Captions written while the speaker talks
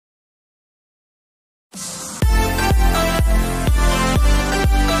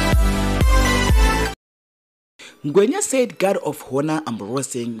Ngwenya said guard of honor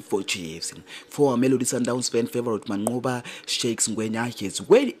Ambarassin for Chiefs. Former Melody Sundowns fan favorite Mangoba shakes Ngwenya has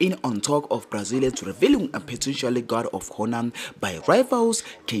weighed in on talk of Brazilians revealing a potentially guard of honor by rivals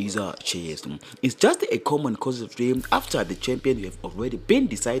Kaizer Chiefs. It's just a common cause of dream after the champion have already been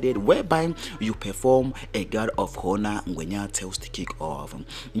decided, whereby you perform a guard of honor. Ngwenya tells to kick off.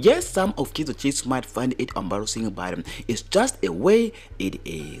 Yes, some of Kaizer Chiefs might find it embarrassing, but it's just a way it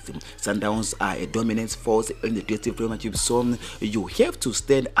is. Sundowns are a dominant force in the Premiership, so you have to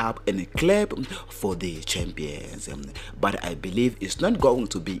stand up and clap for the champions. But I believe it's not going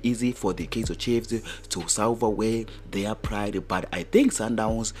to be easy for the Kaizer Chiefs to salve away their pride, but I think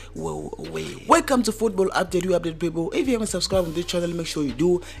Sundowns will win. Welcome to Football Update. You update people. If you haven't subscribed to this channel, make sure you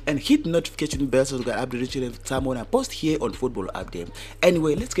do and hit the notification bell so you get updated every time when I post here on Football Update.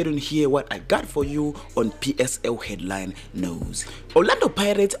 Anyway, let's get on here what I got for you on PSL headline news. Orlando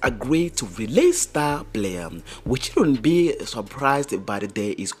Pirates agree to release star player, which shouldn't be surprised, but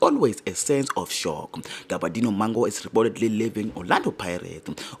there is always a sense of shock. Gabadino Mango is reportedly leaving Orlando Pirates.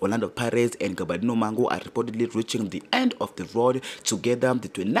 Orlando Pirates and Gabadino Mango are reportedly reaching the end of the road together. The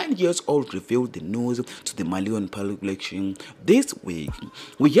 29-year-old revealed the news to the Malian publication this week.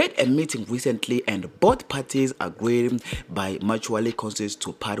 We had a meeting recently and both parties agreed by mutually consent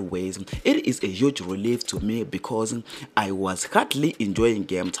to part ways. It is a huge relief to me because I was hardly enjoying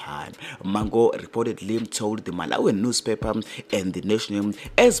game time, Mango reportedly told the Malawian newspaper and the nation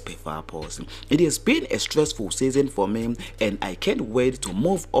as per Post. It has been a stressful season for me and I can't wait to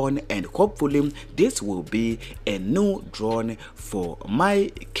move on, and hopefully this will be a new dawn for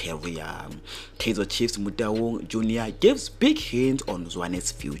my career. Kaizer Chiefs Motaung Jr. gives big hint on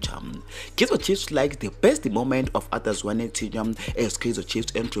Zwane's future. Kaizer Chiefs like the best moment of Arthur Zwane tenure as Kaizer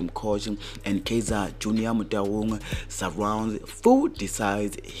Chiefs interim coach, and Kaizer Jr. Motaung surrounds who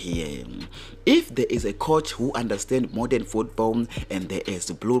decides here. If there is a coach who understands modern football and there is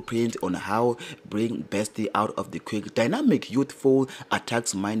a blueprint on how bring best out of the quick, dynamic, youthful,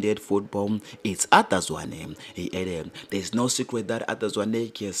 attacks-minded football, it's Arthur Zwane. He added, there is no secret that Arthur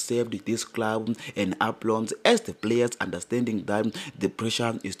Zwane has saved this club and applauds as the players understanding that the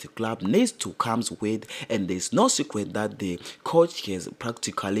pressure is the club needs to come with, and there is no secret that the coach has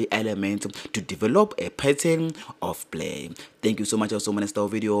practically elements to develop a pattern of play. Thank you so much. Also, my next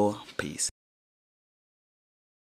video. Peace.